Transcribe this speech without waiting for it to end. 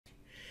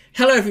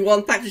Hello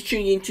everyone, thanks for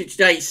tuning in to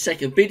today's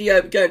second video.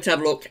 We're going to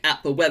have a look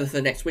at the weather for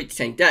the next week to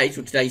 10 days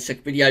for today's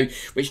second video,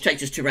 which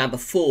takes us to around the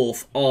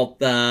 4th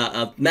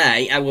of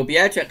May, and we'll be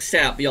able to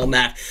extend out beyond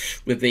that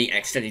with the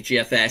extended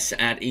GFS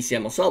and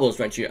ECM ensembles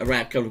run to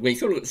around a couple of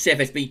weeks. We'll look at the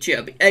CFSB2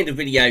 at the end of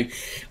the video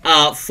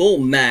for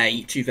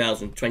May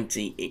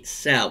 2020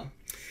 itself.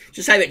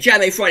 To say that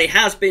JMA Friday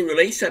has been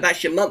released, so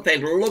that's your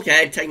month-end look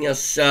ahead, taking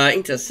us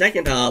into the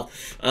second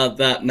half of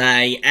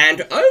May,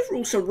 and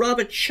overall some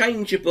rather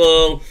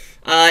changeable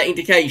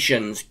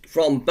indications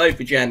from both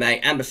the JMA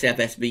and the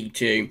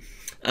CFSB2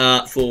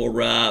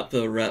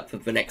 for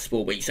the next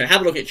 4 weeks. So have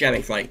a look at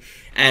JMA Friday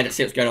and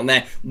see what's going on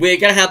there. We're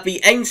going to have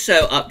the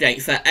ENSO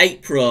update for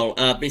April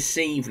this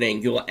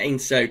evening. Your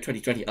ENSO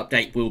 2020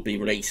 update will be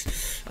released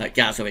at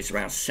Gaza. It's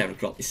around 7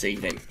 o'clock this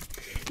evening.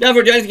 Now,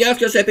 before we do anything else, I'm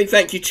going to say a big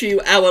thank you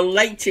to our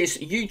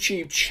latest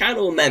YouTube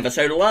channel member.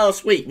 So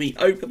last week, we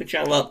opened the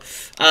channel up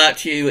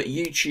to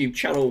YouTube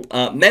channel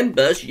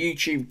members.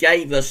 YouTube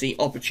gave us the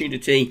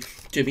opportunity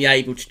to be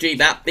able to do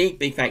that.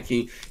 Big thank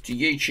you to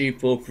YouTube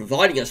for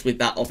providing us with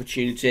that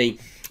opportunity.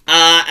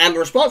 And the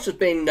response has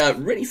been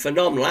really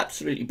phenomenal,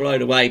 absolutely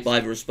blown away by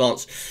the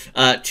response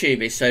to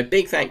this. So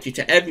big thank you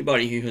to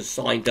everybody who has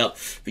signed up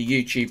for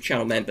YouTube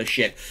channel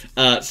membership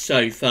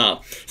so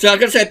far. So I'm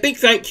going to say a big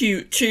thank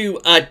you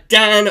to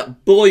Dan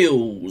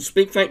Boyles.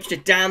 Big thank you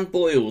to Dan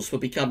Boyles for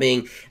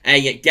becoming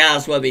a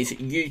Gazworthy's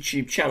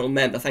YouTube channel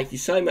member. Thank you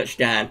so much,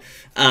 Dan,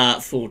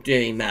 for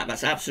doing that.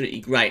 That's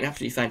absolutely great and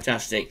absolutely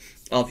fantastic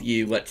of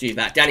you to do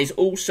that. Dan is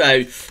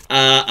also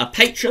a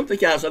patron for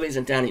Gazworthy's,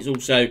 and Dan is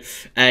also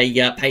a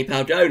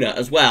PayPal donor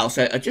as well.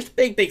 So just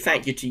a big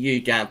thank you to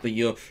you, Dan, for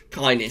your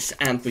kindness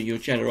and for your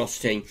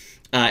generosity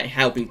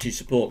helping to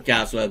support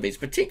Gazworthy's,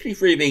 particularly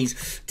through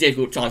these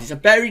difficult times. It's a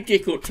very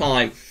difficult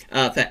time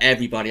for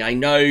everybody. I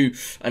know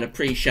and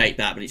appreciate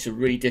that, but it's a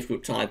really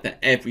difficult time for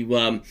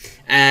everyone.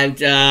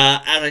 And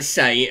as I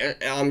say,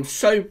 I'm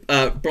so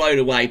blown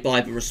away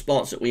by the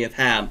response that we have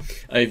had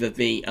over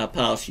the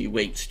past few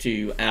weeks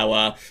to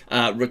our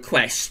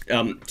request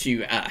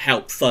to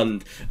help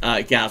fund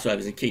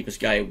Gazworthy's and keep us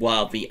going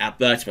while the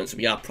advertisements,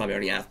 we are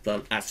primarily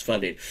as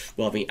funded,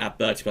 while the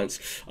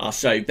advertisements are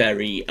so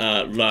very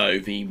low,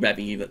 the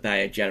revenue that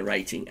they are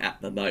generating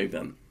at the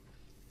moment.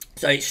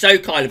 So it's so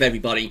kind of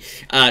everybody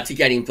to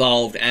get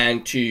involved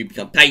and to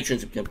become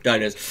patrons, and become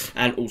donors,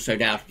 and also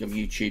now to become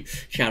YouTube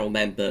channel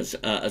members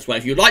as well.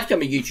 If you'd like to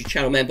become a YouTube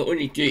channel member, all you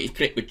need to do is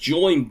click the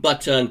join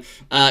button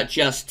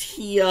just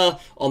here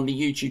on the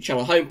YouTube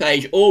channel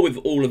homepage, or with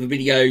all of the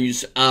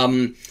videos.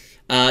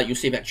 You'll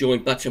see that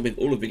join button with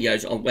all the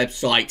videos on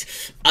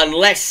website,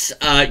 unless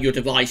your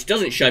device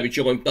doesn't show the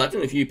join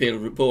button. A few people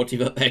have reported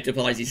that their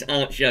devices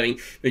aren't showing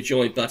the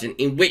join button,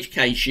 in which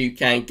case you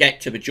can get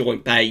to the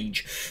join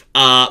page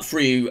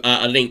through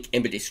a link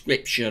in the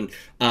description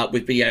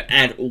with video,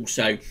 and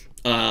also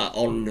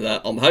on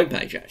the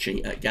homepage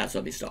actually at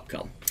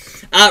gazworthy.com.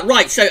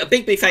 Right, so a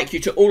big thank you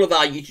to all of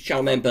our YouTube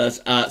channel members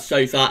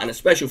so far, and a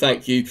special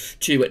thank you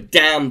to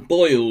Dan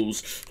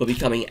Boyles for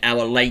becoming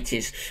our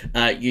latest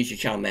YouTube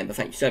channel member.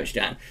 Thank you so much,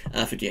 Dan,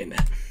 for doing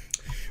that.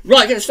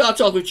 Right, going to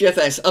start off with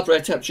GFS upper air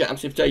temperature and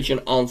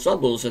precipitation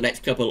ensembles the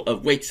next couple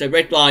of weeks. So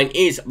red line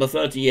is the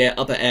 30-year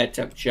upper air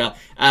temperature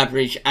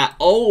average at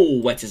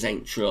Old Wetter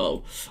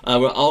Central.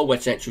 We're at Old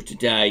Wetter Central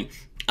today.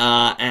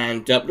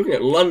 And looking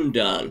at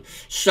London,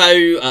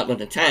 so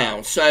London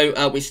town,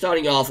 so we're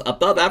starting off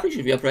above average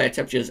with the upper air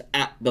temperatures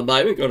at the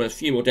moment. We've got a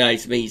few more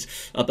days of these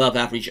above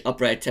average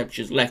upper air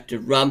temperatures left to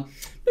run.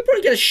 We're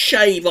probably going to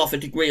shave off a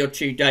degree or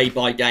two day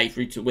by day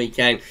through to the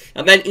weekend,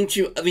 and then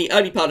into the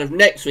early part of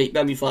next week,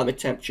 then we find the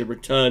temperature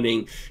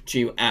returning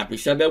to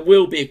average. So there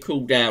will be a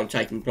cool down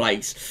taking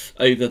place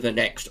over the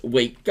next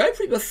week. Going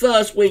through the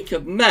first week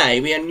of May,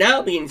 we are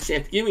now beginning to see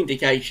a few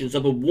indications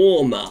of a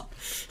warm up.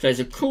 So there's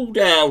a cool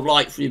down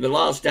right through the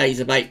last days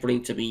of April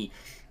into the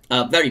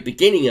very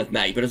beginning of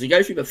May, but as we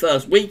go through the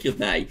first week of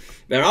May,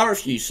 there are a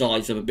few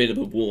signs of a bit of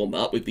a warm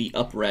up with the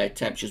upper air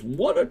temperatures.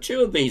 One or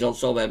two of these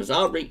ensemble members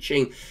are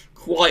reaching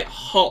quite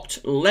hot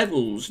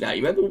levels now.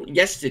 You remember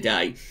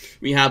yesterday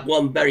we had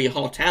one very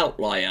hot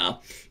outlier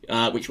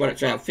which went up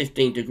to around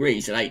 15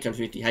 degrees at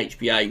 850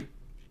 HPA.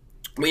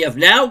 We have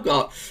now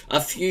got a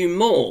few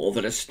more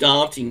that are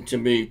starting to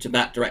move to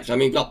that direction. I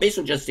mean, we've got this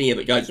one just here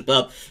that goes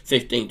above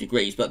 15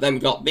 degrees, but then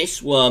we've got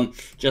this one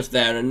just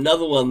there and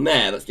another one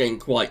there that's getting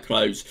quite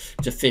close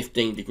to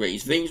 15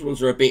 degrees. These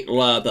ones are a bit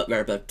lower, but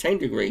they're above 10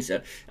 degrees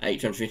at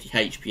 850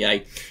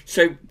 HPA.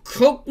 So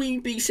could we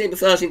be seeing the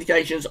first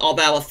indications of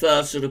our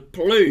first sort of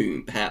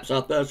plume, perhaps,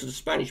 our first sort of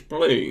Spanish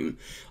plume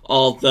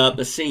of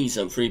the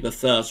season through the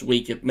first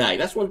week of May?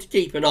 That's one to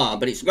keep an eye on,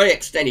 but it's very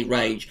extended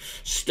range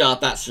stuff.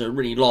 That's a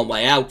really long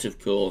way out, of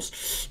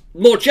course.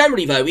 More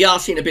generally, though, we are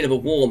seeing a bit of a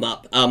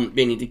warm-up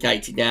being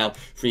indicated now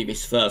through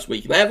this first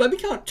week of May, but we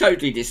can't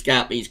totally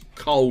discount these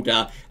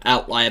colder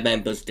outlier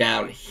members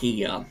down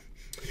here.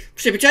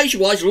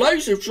 Precipitation-wise,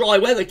 loads of dry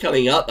weather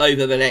coming up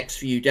over the next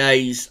few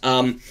days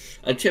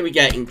until we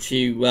get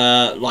into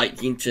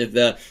into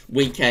the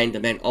weekend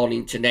and then on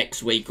into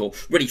next week, or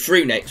really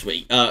through next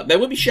week. There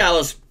will be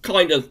showers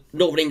kind of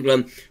Northern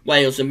England,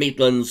 Wales and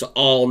Midlands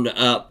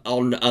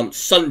on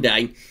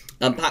Sunday.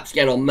 Perhaps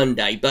again on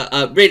Monday,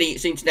 but really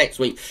it's into next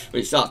week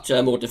when it starts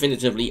to more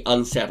definitively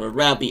unsettle.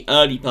 Around the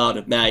early part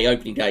of May,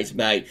 opening days of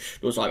May,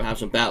 looks like we'll have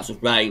some bouts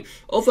of rain,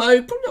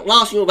 although probably not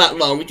lasting all that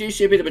long. We do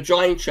see a bit of a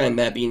drying trend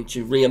there beginning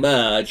to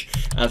re-emerge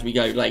as we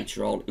go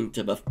later on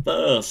into the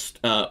first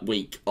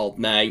week of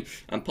May,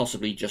 and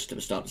possibly just to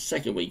the start of the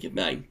second week of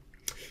May.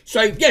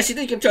 So, yes,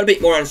 it can turn a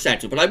bit more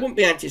unsettled, but I wouldn't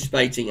be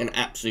anticipating an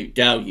absolute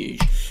deluge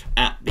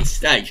at this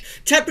stage.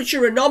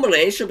 Temperature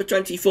anomalies from the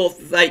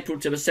 24th of April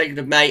to the 2nd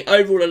of May,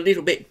 overall a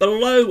little bit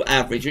below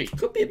average, which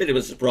could be a bit of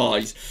a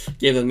surprise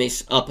given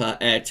this upper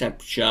air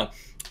temperature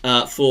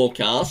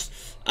forecast.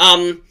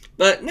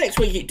 But next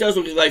week it does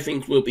look as though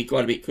things will be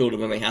quite a bit cooler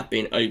than they have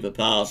been over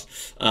past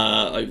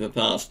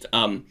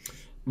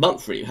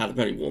month. Really had a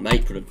very warm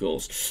April, of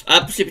course.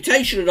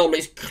 Precipitation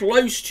anomalies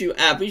close to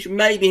average,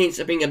 maybe hints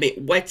of being a bit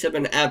wetter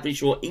than average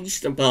for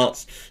eastern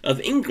parts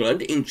of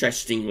England,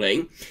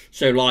 interestingly.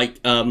 So like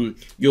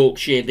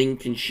Yorkshire,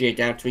 Lincolnshire,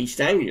 down to East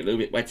Anglia, a little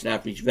bit wetter than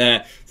average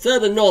there.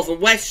 Further north and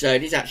west, so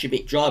it is actually a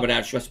bit drier than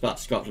average, west part of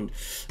Scotland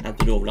and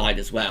the Northern Ireland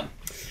as well.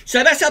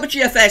 So that's how the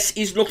GFS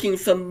is looking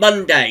for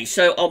Monday.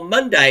 So on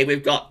Monday,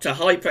 we've got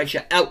high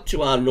pressure out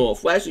to our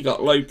northwest. We've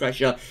got low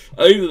pressure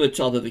over the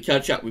top of the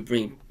country.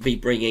 We'll be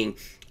bringing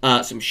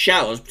some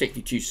showers,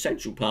 particularly to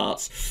central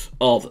parts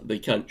of the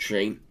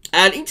country.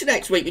 And into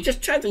next week, we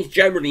just turn things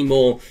generally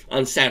more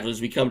unsettled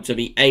as we come to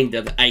the end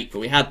of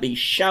April. We have these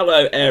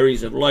shallow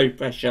areas of low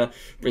pressure,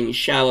 bringing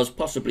showers,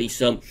 possibly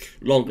some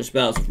longer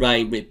spells of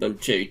rain with them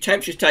too.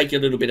 Temperatures take a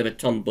little bit of a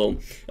tumble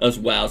as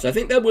well. So I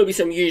think there will be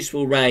some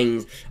useful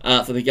rains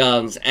for the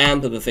gardens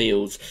and for the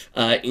fields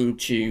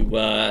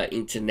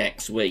into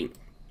next week.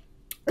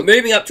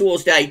 Moving up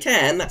towards day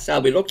 10, that's how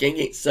we're looking.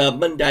 It's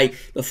Monday,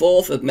 the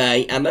 4th of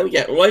May, and then we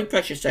get low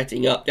pressure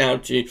setting up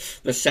down to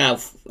the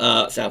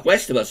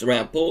southwest of us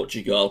around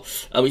Portugal,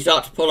 and we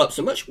start to pull up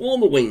some much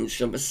warmer winds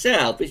from the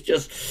south. It's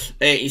just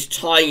is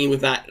tying in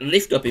with that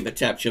lift up in the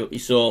temperature that we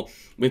saw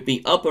with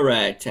the upper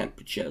air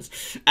temperatures.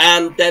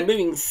 And then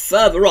moving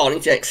further on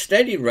into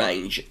extended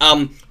range,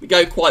 we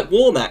go quite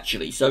warm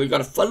actually. So we've got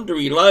a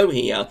thundery low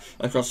here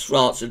across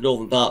France and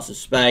northern parts of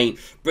Spain,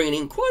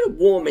 bringing in quite a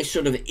warmish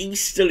sort of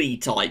easterly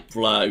type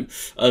flow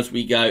as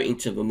we go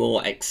into the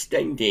more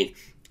extended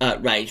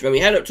range. When we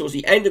head up towards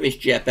the end of this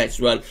GFS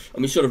run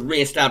and we sort of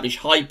re-establish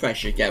high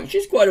pressure again, which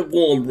is quite a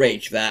warm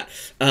ridge that,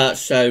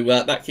 so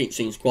that keeps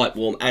things quite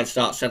warm and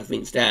starts settling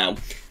things down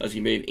as we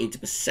move into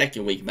the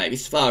second week of May. This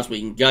is as far as we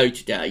can go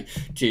today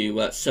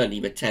to certainly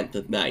the 10th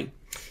of May.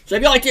 So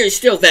the idea is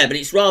still there, but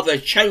it's rather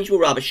changeable,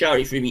 rather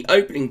showery through the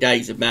opening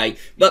days of May,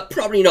 but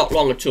probably not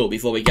long at all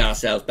before we get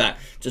ourselves back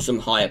to some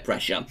higher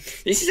pressure.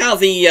 This is how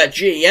the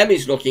GEM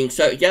is looking.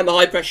 So again, the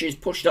high pressure is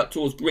pushed up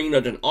towards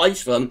Greenland and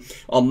Iceland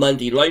on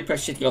Monday. Low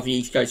pressure sitting off the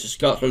east coast of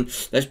Scotland.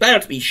 There's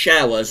bound to be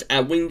showers,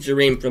 and winds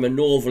are in from a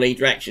northerly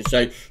direction,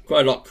 so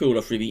quite a lot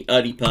cooler through the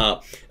early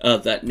part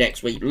of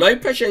next week. Low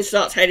pressure then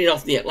starts heading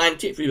off the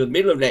Atlantic through the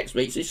middle of next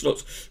week, so this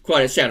looks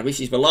quite unsettled. This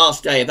is the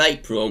last day of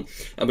April,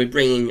 and we're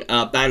bringing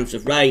bands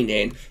of rain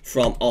in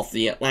from off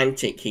the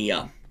Atlantic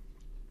here.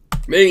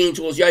 Moving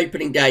towards the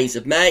opening days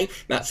of May,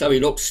 that's how we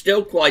look.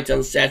 Still quite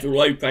unsettled,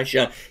 low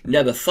pressure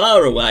never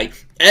far away.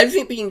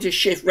 Everything beginning to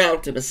shift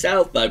round to the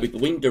south though with the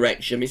wind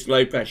direction. This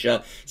low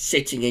pressure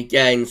sitting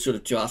again sort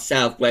of to our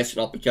southwest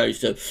and off the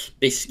coast of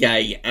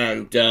Biscay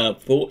and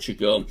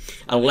Portugal.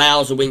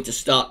 Allows the wind to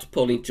start to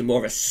pull into more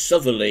of a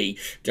southerly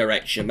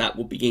direction. That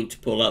will begin to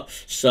pull up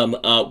some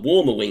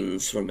warmer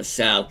winds from the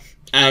south.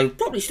 And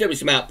probably still with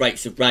some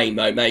outbreaks of rain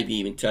though, maybe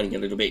even turning a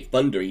little bit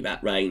thundery,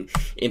 that rain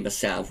in the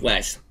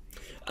southwest.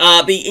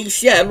 The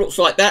ECM looks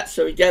like that,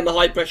 so again the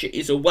high pressure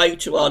is away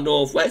to our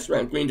northwest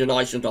around Greenland and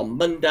Iceland on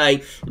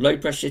Monday. Low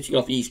pressure sitting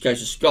off the east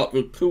coast of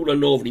Scotland, cooler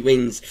northerly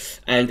winds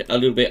and a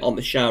little bit on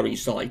the showery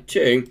side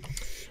too.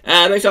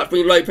 They start to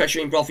bring low pressure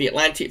in off the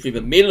Atlantic through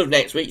the middle of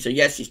next week, so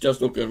yes, this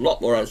does look a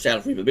lot more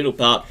unsettled through the middle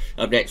part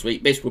of next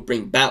week. This will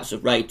bring bouts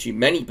of rain to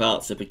many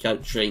parts of the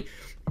country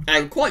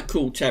and quite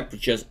cool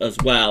temperatures as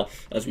well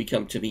as we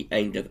come to the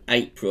end of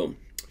April.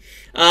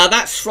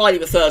 That's Friday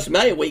the 1st of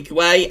May, a week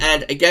away,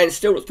 and again,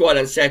 still looks quite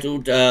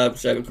unsettled, so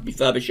there could be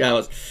further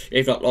showers,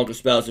 if not longer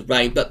spells of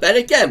rain. But then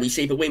again, we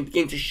see the wind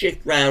begin to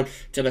shift round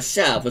to the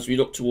south as we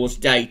look towards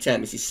day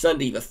 10. This is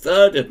Sunday the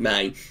 3rd of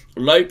May.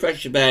 Low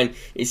pressure then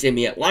is in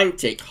the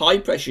Atlantic. High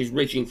pressure is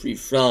ridging through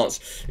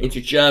France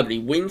into Germany.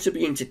 Winds are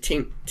beginning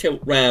to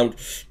tilt round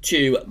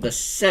to the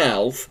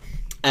south.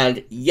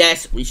 And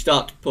yes, we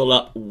start to pull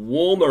up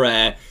warmer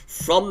air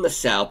from the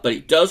south, but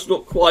it does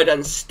look quite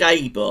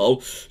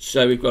unstable.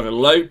 So we've got a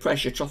low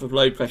pressure, trough of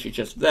low pressure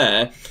just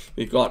there.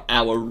 We've got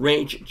our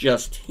ridge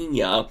just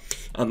here.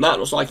 And that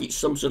looks like it's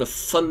some sort of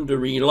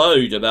thundery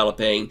low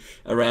developing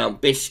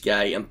around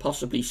Biscay and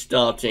possibly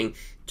starting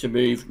to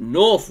move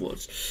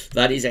northwards.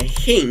 That is a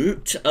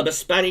hint of a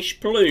Spanish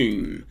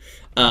plume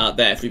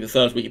there through the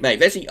first week of May.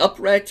 There's the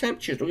upper air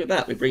temperatures. Look at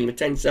that. We're bringing the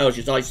 10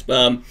 Celsius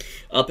iceberg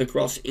up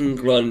across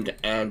England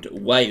and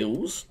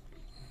Wales.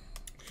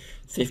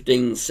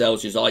 15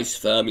 Celsius ice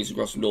firm is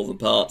across the northern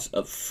parts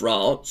of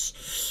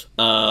France.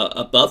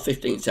 Above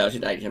 15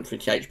 Celsius,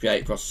 850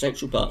 HPA across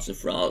central parts of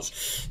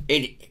France.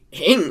 It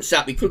hints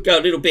that we could go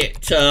a little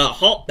bit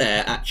hot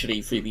there,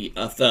 actually, through the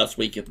first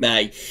week of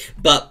May.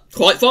 But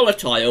quite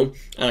volatile,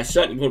 and I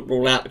certainly wouldn't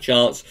rule out the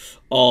chance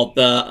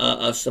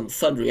of some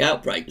thundering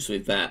outbreaks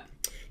with that.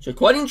 So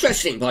quite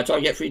interesting. By the time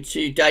we get through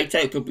to day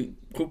 10,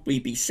 could we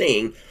be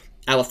seeing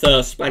our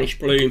first Spanish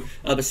plume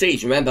of the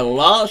season? Remember,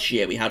 last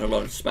year we had a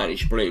lot of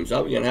Spanish plumes.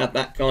 Are we going to have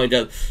that kind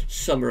of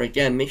summer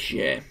again this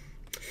year?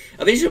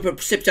 And these are a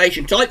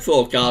precipitation type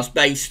forecast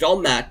based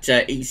on that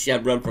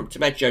ECM run from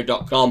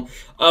Temeteo.com.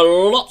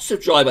 Lots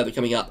of dry weather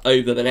coming up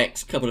over the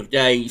next couple of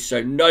days,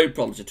 so no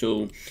problems at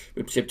all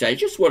with precipitation.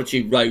 Just 1 or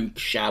 2 rogue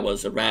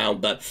showers around,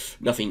 but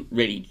nothing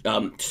really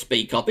to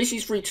speak of. This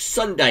is through to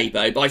Sunday,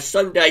 though. By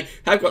Sunday,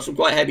 I've got some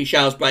quite heavy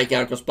showers breaking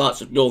out across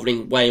parts of northern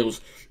England,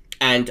 Wales,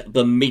 and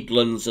the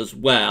Midlands as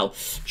well.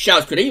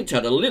 Showers could even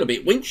turn a little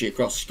bit wintry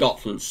across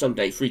Scotland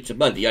Sunday through to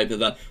Monday over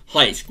the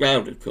highest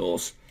ground, of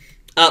course.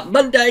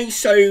 Monday,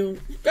 so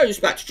goes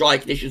back to dry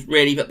conditions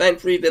really, but then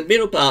through the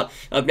middle part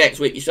of next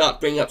week you start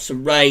bringing up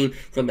some rain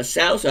from the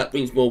south, so that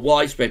brings more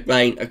widespread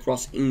rain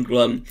across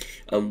England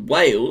and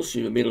Wales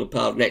through the middle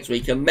part of next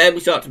week, and then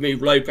we start to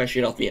move low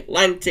pressure off the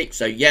Atlantic,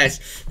 so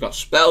yes, we've got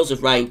spells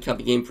of rain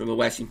coming in from the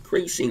west,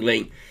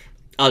 increasingly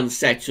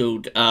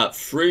unsettled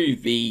through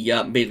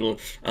the middle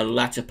and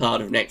latter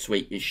part of next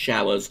week with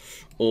showers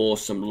or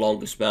some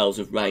longer spells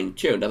of rain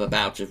too. Another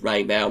bout of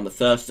rain there on the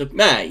 1st of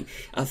May,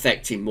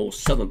 affecting more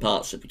southern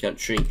parts of the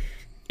country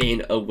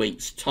in a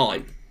week's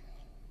time.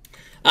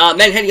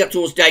 Then heading up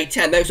towards day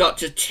 10, those start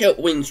to tilt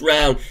winds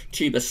round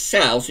to the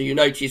south, so you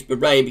notice the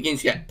rain begins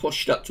to get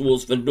pushed up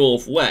towards the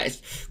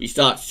northwest. We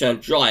start to turn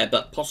drier,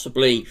 but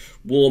possibly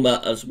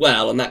warmer as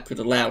well, and that could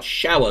allow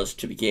showers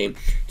to begin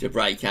to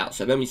break out.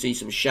 So then we see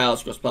some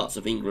showers across parts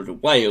of England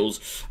and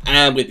Wales,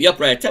 and with the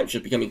upper air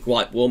temperatures becoming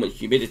quite warm and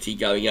humidity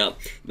going up,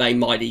 they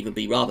might even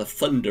be rather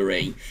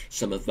thundery,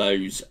 some of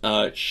those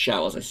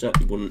showers. I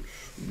certainly wouldn't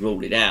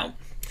rule it out.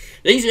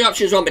 These are the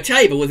options on the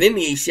table within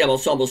the ECM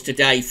ensembles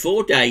today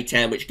for day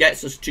 10, which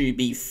gets us to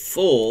the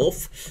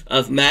 4th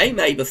of May.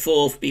 May the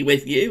 4th be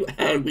with you.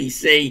 And we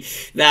see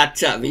that,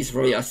 these are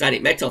from the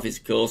Icelandic Met Office,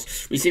 of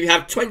course, we see we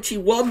have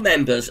 21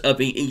 members of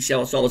the ECM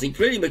ensembles,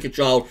 including the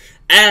control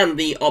and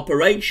the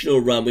operational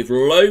run, with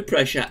low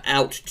pressure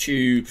out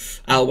to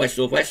our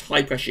west-northwest,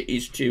 high pressure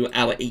is to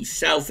our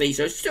east-southeast,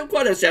 so it's still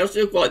quite unsettled,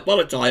 still quite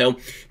volatile,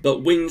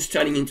 but winds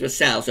turning into a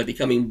south, so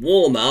becoming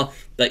warmer,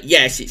 but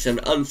yes, it's an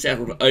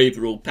unsettled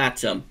overall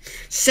pattern.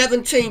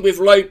 17 with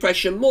low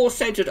pressure, more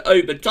centred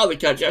over top of the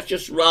country, that's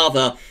just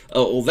rather,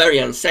 or very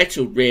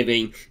unsettled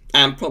really,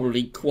 and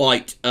probably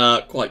quite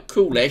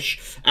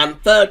coolish,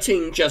 and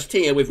 13 just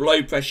here with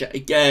low pressure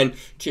again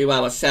to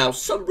our south,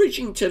 some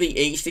ridging to the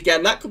east.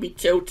 Again, that could be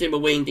tilting the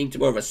wind into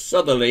more of a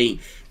southerly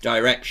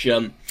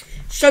direction.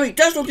 So it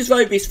does look as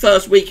though this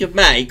first week of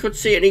May could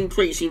see an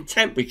increase in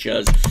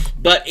temperatures,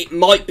 but it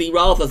might be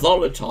rather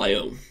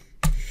volatile.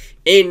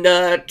 In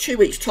 2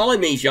 weeks'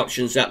 time, these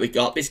options that we've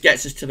got, this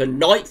gets us to the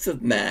 9th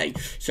of May,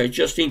 so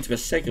just into the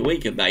second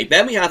week of May.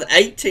 Then we have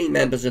 18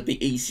 members of the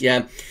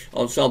ECM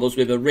ensembles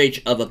with a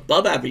ridge of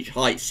above average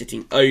height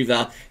sitting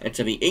over and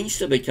to the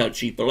east of the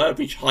country, below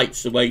average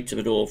heights away to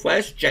the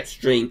northwest. Jet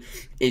stream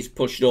is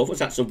pushed northwards,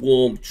 that's a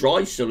warm,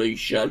 dry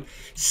solution.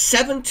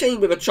 17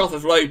 with a trough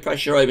of low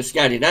pressure over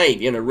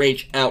Scandinavia and a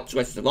ridge out to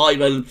west of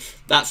Ireland,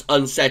 that's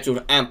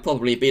unsettled and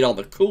probably a bit on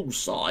the cool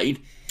side.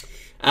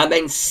 And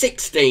then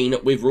 16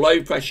 with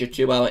low pressure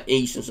to our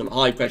east and some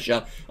high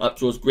pressure up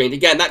towards Greenland.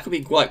 Again, that could be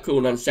quite cool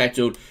and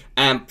unsettled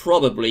and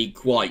probably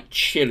quite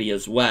chilly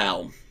as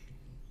well.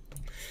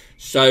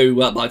 So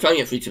by the time you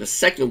get through to the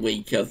second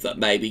week of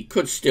May, we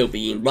could still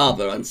be in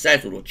rather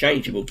unsettled or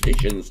changeable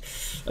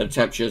conditions, and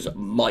temperatures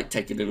might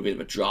take a little bit of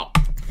a drop.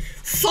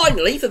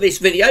 Finally, for this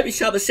video, we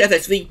start with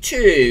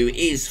CFSV2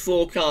 is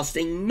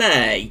forecasting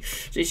May.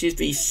 So this is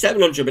the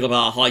 700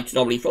 millibar height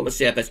anomaly from the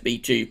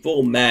CFSV2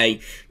 for May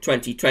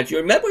 2020.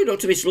 Remember, we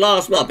looked at this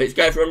last month. It's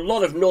going for a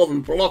lot of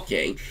northern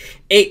blocking.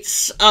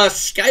 It's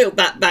scaled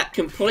that back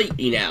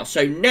completely now.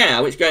 So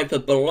now it's going for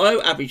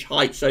below average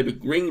heights over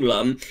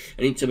Greenland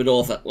and into the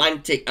North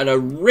Atlantic, and a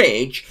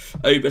ridge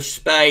over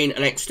Spain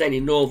and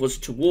extending northwards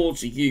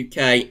towards the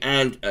UK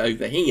and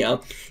over here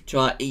to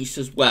our east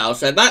as well.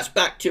 So that's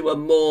back to a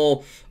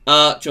more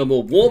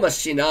warmer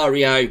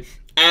scenario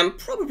and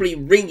probably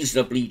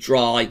reasonably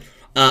dry,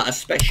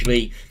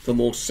 especially for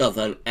more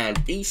southern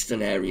and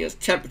eastern areas.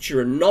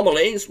 Temperature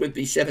anomalies with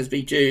the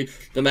CFSV2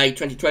 for May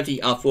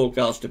 2020 are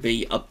forecast to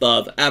be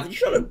above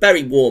average. Not a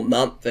very warm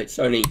month, it's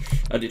only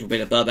a little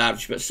bit above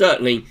average, but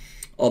certainly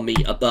on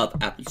the above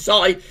Abbey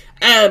side.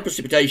 And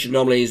precipitation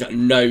anomalies,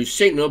 no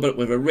signal, but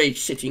with a ridge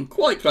sitting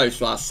quite close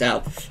to our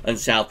south and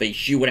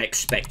southeast, you would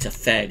expect a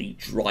fairly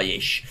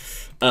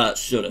dryish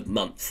sort of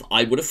month,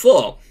 I would have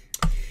thought.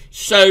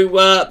 So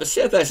the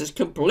CFS has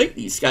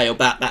completely scaled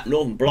back that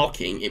northern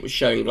blocking it was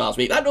showing last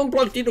week. That northern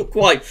block did look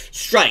quite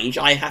strange,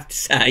 I have to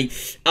say.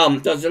 I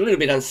was a little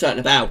bit uncertain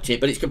about it,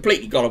 but it's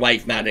completely gone away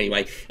from that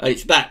anyway. And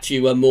it's back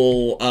to a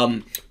more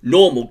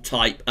normal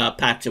type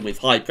pattern with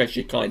high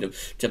pressure kind of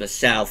to the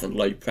south and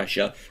low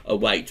pressure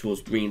away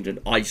towards Greenland and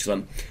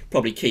Iceland.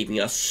 Probably keeping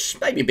us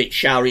maybe a bit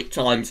showery at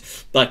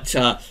times, but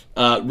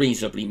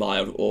reasonably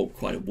mild or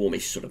quite a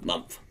warmish sort of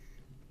month.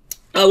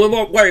 We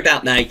won't worry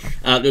about May,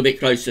 a little bit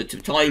closer to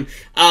the time.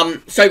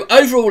 So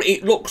overall,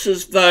 it looks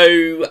as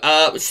though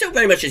still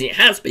very much as it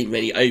has been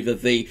really over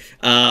the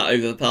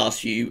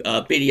past few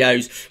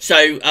videos.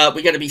 So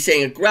we're going to be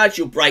seeing a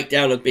gradual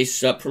breakdown of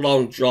this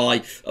prolonged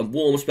dry and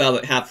warm spell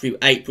that we have through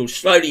April.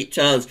 Slowly it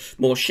turns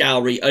more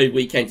showery over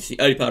weekend to the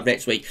early part of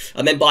next week,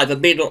 and then by the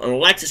middle and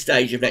latter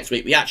stage of next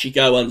week, we actually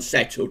go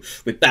unsettled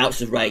with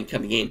bouts of rain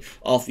coming in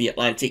off the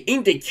Atlantic.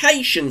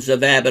 Indications are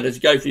there, but as we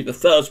go through the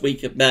first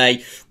week of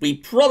May, we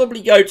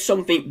probably go to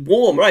something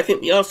warmer. I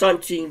think we are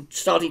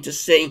starting to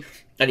see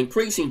an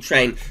increasing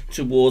trend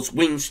towards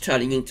winds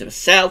turning into the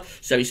south,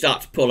 so we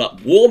start to pull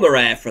up warmer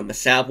air from the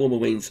south, warmer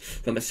winds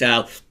from the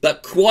south,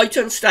 but quite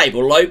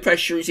unstable. Low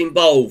pressure is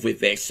involved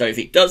with this, so if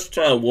it does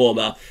turn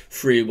warmer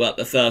through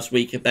the first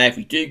week of May, if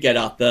we do get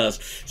our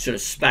first sort of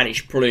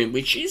Spanish plume,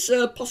 which is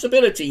a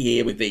possibility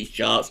here with these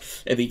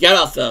charts, if we get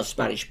our first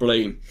Spanish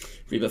plume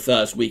through the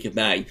first week of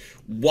May,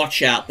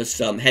 watch out for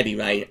some heavy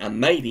rain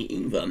and maybe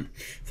even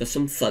for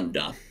some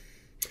thunder.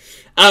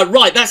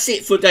 Right, that's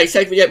it for today's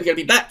segment. We're going to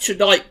be back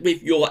tonight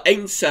with your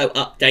ENSO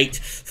update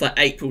for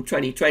April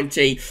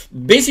 2020.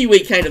 Busy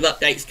weekend of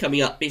updates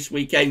coming up this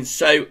weekend.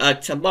 So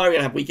tomorrow we're going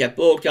to have weekend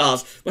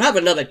broadcast. We'll have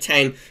another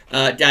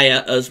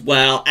 10-dayer as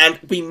well. And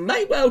we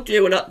may well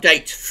do an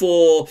update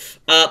for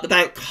the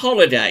bank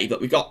holiday that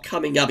we've got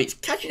coming up. It's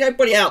catching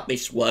everybody out,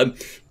 this one.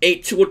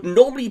 It would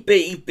normally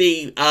be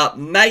the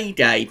May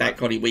Day bank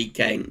holiday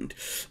weekend,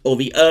 or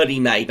the early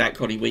May bank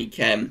holiday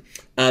weekend.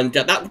 And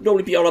that would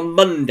normally be on a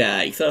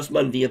Monday, first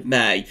Monday of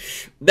May.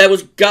 There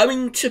was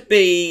going to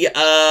be,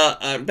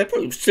 there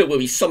probably still will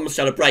be some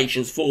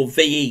celebrations for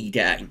VE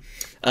Day.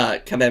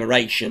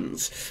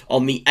 Commemorations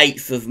on the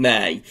 8th of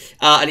May,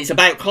 and it's a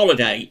bank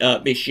holiday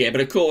this year, but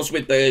of course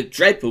with the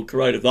dreadful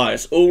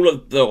coronavirus, all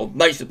of the, or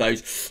most of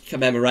those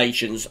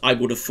commemorations I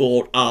would have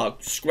thought are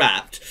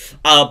scrapped,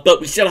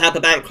 but we still have a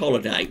bank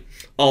holiday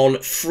on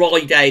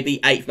Friday the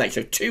 8th of May,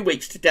 so 2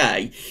 weeks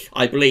today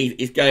I believe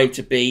is going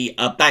to be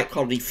a bank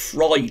holiday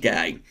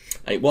Friday.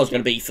 And it was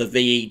going to be for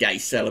VE Day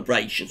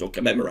celebrations or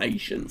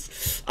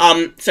commemorations,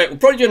 so we'll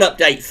probably do an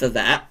update for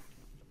that.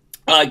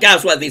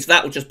 Gaz,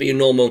 that will just be a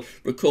normal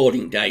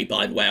recording day,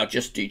 by the way. I'll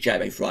just do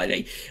JMA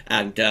Friday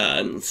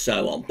and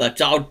so on.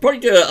 But I'll probably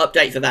do an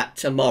update for that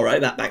tomorrow,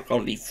 that bank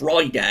holiday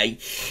Friday.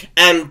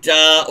 And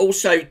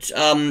also,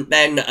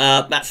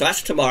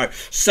 that's tomorrow.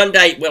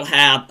 Sunday, we'll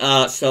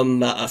have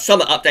some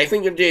summer update. I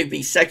think we're going to do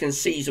the second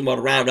season one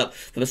roundup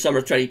for the summer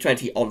of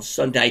 2020 on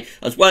Sunday,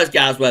 as well as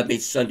Gaz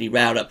Webby's Sunday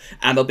roundup.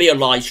 And there'll be a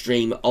live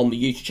stream on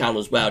the YouTube channel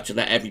as well to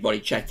let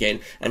everybody check in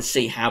and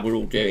see how we're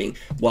all doing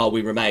while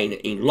we remain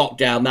in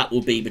lockdown. That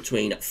will be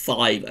between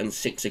 5 and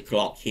 6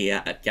 o'clock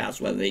here at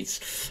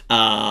Gazweather's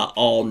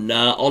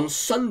on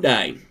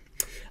Sunday.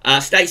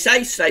 Stay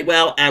safe, stay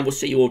well, and we'll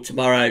see you all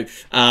tomorrow.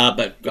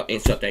 But got the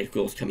update, of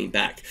course, coming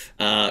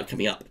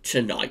up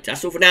tonight.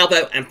 That's all for now,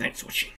 though, and thanks for watching.